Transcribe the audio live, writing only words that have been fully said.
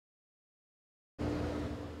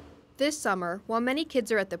This summer, while many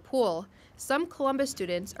kids are at the pool, some Columbus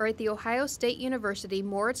students are at the Ohio State University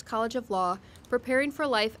Moritz College of Law preparing for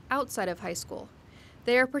life outside of high school.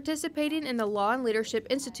 They are participating in the Law and Leadership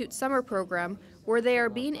Institute summer program where they are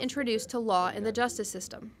being introduced to law and the justice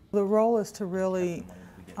system. The role is to really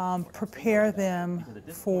prepare them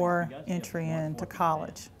for entry into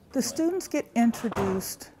college. The students get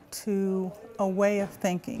introduced to a way of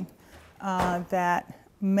thinking that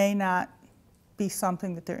may not be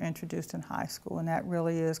something that they're introduced in high school, and that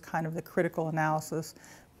really is kind of the critical analysis,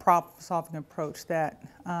 problem-solving approach that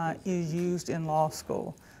is used in law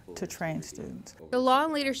school to train students. The Law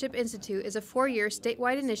and Leadership Institute is a 4-year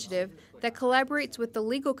statewide initiative that collaborates with the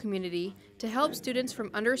legal community to help students from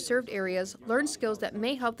underserved areas learn skills that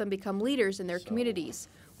may help them become leaders in their communities,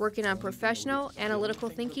 working on professional, analytical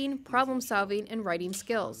thinking, problem-solving, and writing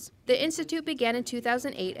skills. The Institute began in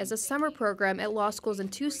 2008 as a summer program at law schools in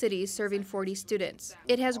 2 cities serving 40 students.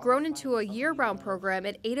 It has grown into a year-round program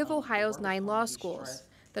at 8 of Ohio's 9 law schools.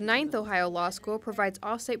 The 9th Ohio Law School provides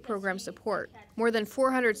off-site program support. More than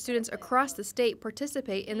 400 students across the state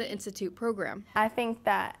participate in the Institute program. I think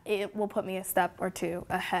that it will put me a step or two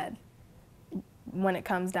ahead when it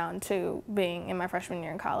comes down to being in my freshman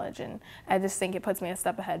year in college, and I just think it puts me a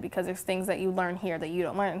step ahead because there's things that you learn here that you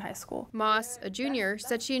don't learn in high school. Moss, a junior,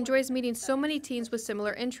 said she enjoys meeting so many teens with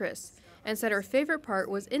similar interests and said her favorite part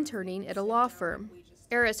was interning at a law firm.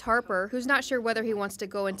 Eris Harper, who's not sure whether he wants to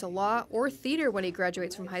go into law or theater when he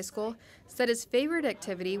graduates from high school, said his favorite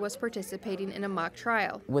activity was participating in a mock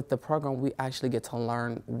trial. With the program, we actually get to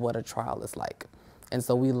learn what a trial is like. And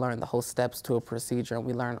so we learn the whole steps to a procedure, and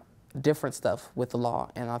we learn different stuff with the law,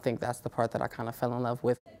 and I think that's the part that I kind of fell in love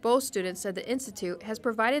with. Both students said the Institute has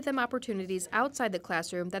provided them opportunities outside the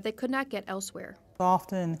classroom that they could not get elsewhere.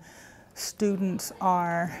 Often students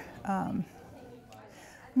are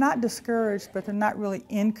not discouraged, but they're not really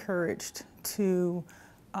encouraged to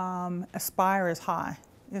aspire as high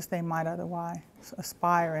as they might otherwise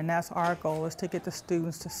aspire, and that's our goal, is to get the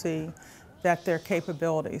students to see that their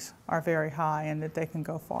capabilities are very high and that they can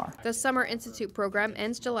go far. The Summer Institute program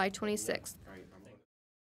ends July 26th.